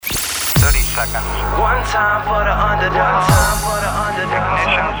seconds. One time for the underdog.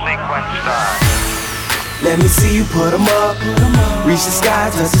 Ignition sequence start. Let me see you put 'em up. Reach the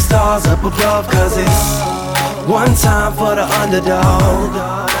sky, touch the stars up above. Cause it's one time for the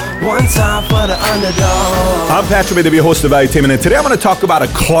underdog. One time for the underdog. I'm Patrick Bay, the host of Valuetainment, and today I'm going to talk about a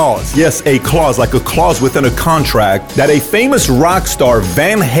clause. Yes, a clause, like a clause within a contract that a famous rock star,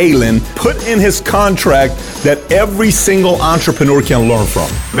 Van Halen, put in his contract that every single entrepreneur can learn from.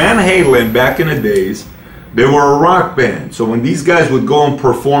 Van Halen, back in the days, they were a rock band. So when these guys would go and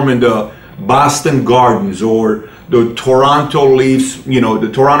perform in the Boston Gardens or the Toronto Leafs,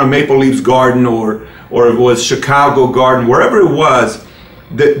 the Toronto Maple Leafs Garden, or it was Chicago Garden, wherever it was,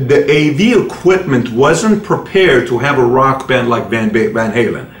 the AV equipment wasn't prepared to have a rock band like Van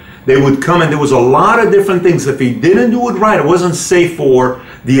Halen. They would come and there was a lot of different things. If he didn't do it right, it wasn't safe for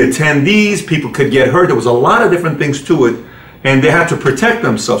the attendees. People could get hurt. There was a lot of different things to it, and they had to protect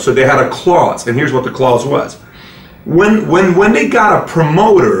themselves. So they had a clause, and here's what the clause was. When they got a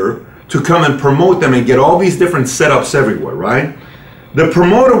promoter to come and promote them and get all these different setups everywhere, right? The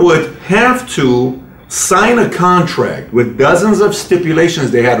promoter would have to sign a contract with dozens of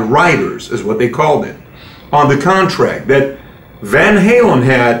stipulations. They had riders, is what they called it, on the contract that Van Halen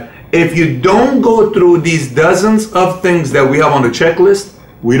had. If you don't go through these dozens of things that we have on the checklist,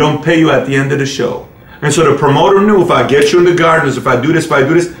 we don't pay you at the end of the show. And so the promoter knew, if I get you in the Gardens, if I do this,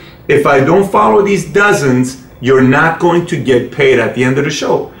 if I don't follow these dozens, you're not going to get paid at the end of the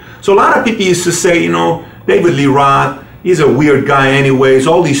show. So a lot of people used to say, David Lee Roth, he's a weird guy anyways.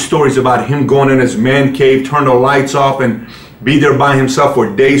 All these stories about him going in his man cave, turn the lights off, and be there by himself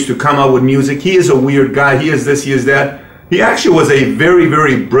for days to come out with music. He is a weird guy. He is this, he is that. He actually was a very,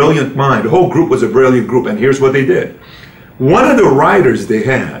 very brilliant mind. The whole group was a brilliant group, and here's what they did. One of the writers they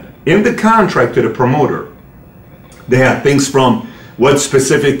had in the contract to the promoter, they had things from what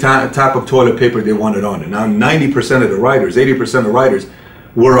specific type of toilet paper they wanted on it. Now, 90% of the writers, 80% of the writers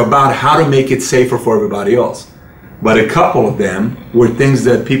were about how to make it safer for everybody else. But a couple of them were things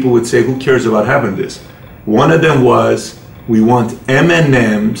that people would say, who cares about having this? One of them was, we want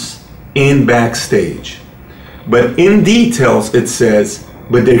M&Ms in backstage. But in details it says,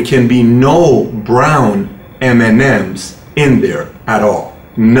 but there can be no brown M&Ms in there at all.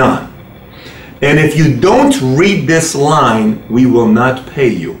 None. And if you don't read this line, we will not pay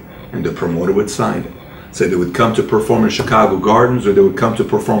you. And the promoter would sign it. So they would come to perform in Chicago Gardens, or they would come to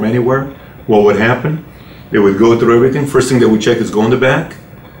perform anywhere. What would happen? They would go through everything. First thing they would check is go in the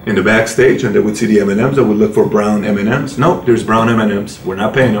backstage, and they would see the M&Ms. They would look for brown M&Ms. Nope, there's brown M&Ms. We're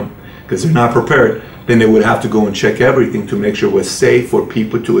not paying them because they're not prepared. Then they would have to go and check everything to make sure it was safe for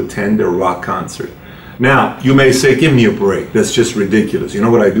people to attend their rock concert. Now, you may say, give me a break. That's just ridiculous. You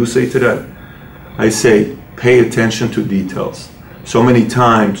know what I do say to that? I say, pay attention to details. So many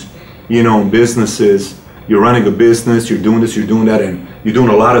times, in businesses, you're running a business, you're doing this, you're doing that, and you're doing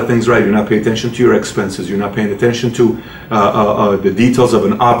a lot of things right. You're not paying attention to your expenses. You're not paying attention to the details of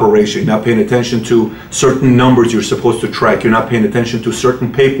an operation. You're not paying attention to certain numbers you're supposed to track. You're not paying attention to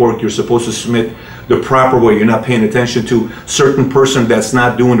certain paperwork you're supposed to submit the proper way. You're not paying attention to certain person that's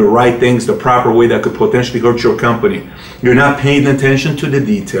not doing the right things the proper way that could potentially hurt your company. You're not paying attention to the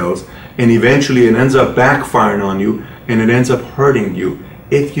details, and eventually it ends up backfiring on you, and it ends up hurting you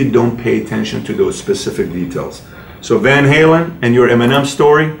if you don't pay attention to those specific details. So Van Halen and your M&M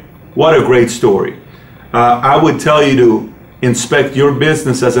story, what a great story. I would tell you to inspect your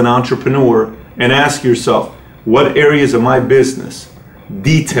business as an entrepreneur and ask yourself, what areas of my business,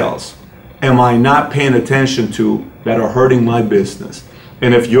 details, am I not paying attention to that are hurting my business?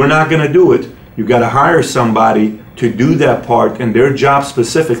 And if you're not gonna do it, you gotta hire somebody to do that part, and their job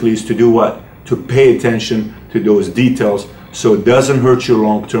specifically is to do what? To pay attention to those details, so it doesn't hurt you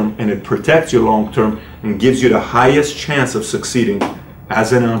long term, and it protects you long term and gives you the highest chance of succeeding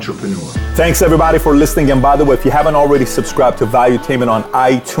as an entrepreneur. Thanks everybody for listening. And by the way, if you haven't already subscribed to Valuetainment on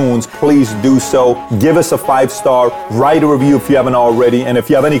iTunes, please do so. Give us a 5-star, write a review if you haven't already. And if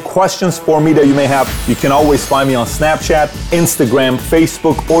you have any questions for me that you may have, you can always find me on Snapchat, Instagram,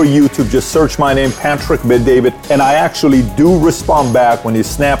 Facebook, or YouTube. Just search my name, Patrick Bet-David. And I actually do respond back when you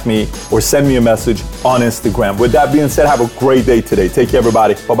snap me or send me a message on Instagram. With that being said, have a great day today. Take care,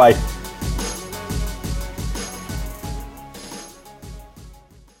 everybody. Bye-bye.